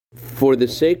For the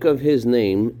sake of his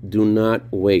name, do not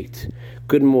wait.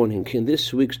 Good morning. In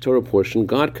this week's Torah portion,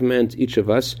 God commands each of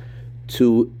us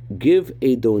to give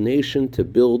a donation to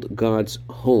build God's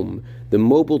home, the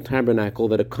mobile tabernacle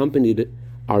that accompanied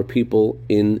our people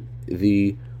in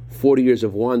the 40 years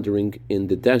of wandering in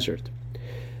the desert.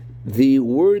 The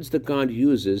words that God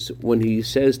uses when he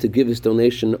says to give his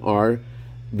donation are,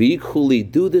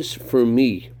 V'yikhuli, do this for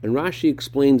me. And Rashi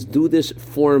explains, do this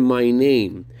for my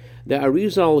name. The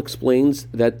Arizal explains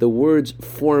that the words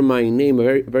for my name are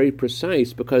very, very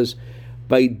precise, because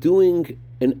by doing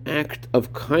an act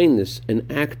of kindness, an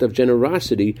act of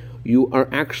generosity, you are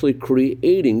actually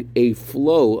creating a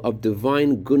flow of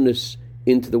divine goodness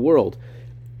into the world,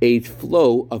 a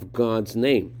flow of God's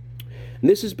name. And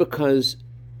this is because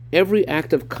every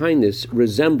act of kindness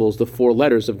resembles the 4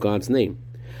 letters of God's name.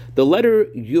 The letter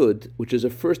Yud, which is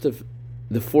the first of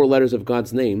the 4 letters of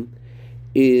God's name,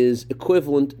 is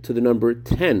equivalent to the number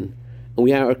 10.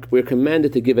 And we're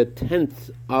commanded to give 1/10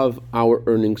 of our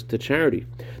earnings to charity.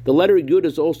 The letter Yud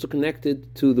is also connected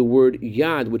to the word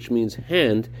Yad, which means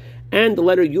hand, and the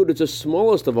letter Yud is the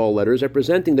smallest of all letters,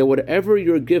 representing that whatever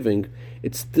you're giving,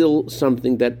 it's still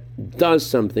something that does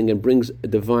something and brings a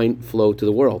divine flow to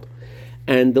the world.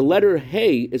 And the letter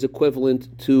Hey is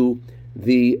equivalent to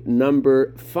the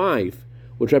number 5,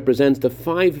 which represents the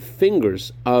 5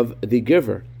 fingers of the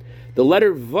giver. The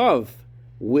letter Vav,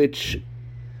 which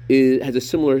has a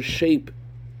similar shape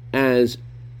as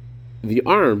the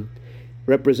arm,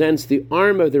 represents the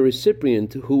arm of the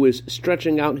recipient who is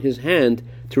stretching out his hand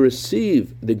to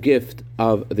receive the gift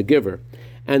of the giver.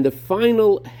 And the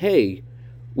final Hey,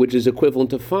 which is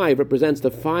equivalent to 5, represents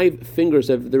the 5 fingers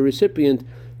of the recipient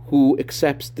who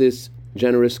accepts this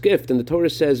generous gift. And the Torah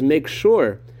says, make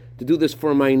sure to do this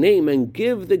for my name and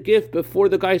give the gift before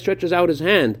the guy stretches out his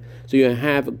hand, so you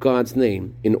have God's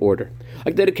name in order. I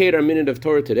dedicate our minute of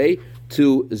Torah today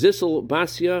to Zissel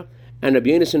Basia and Rabbi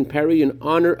Yonason Perry in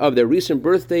honor of their recent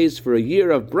birthdays for a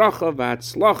year of bracha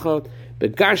v'atzlacha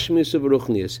begashmius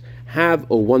u'beruchnius. Have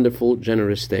a wonderful,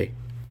 generous day.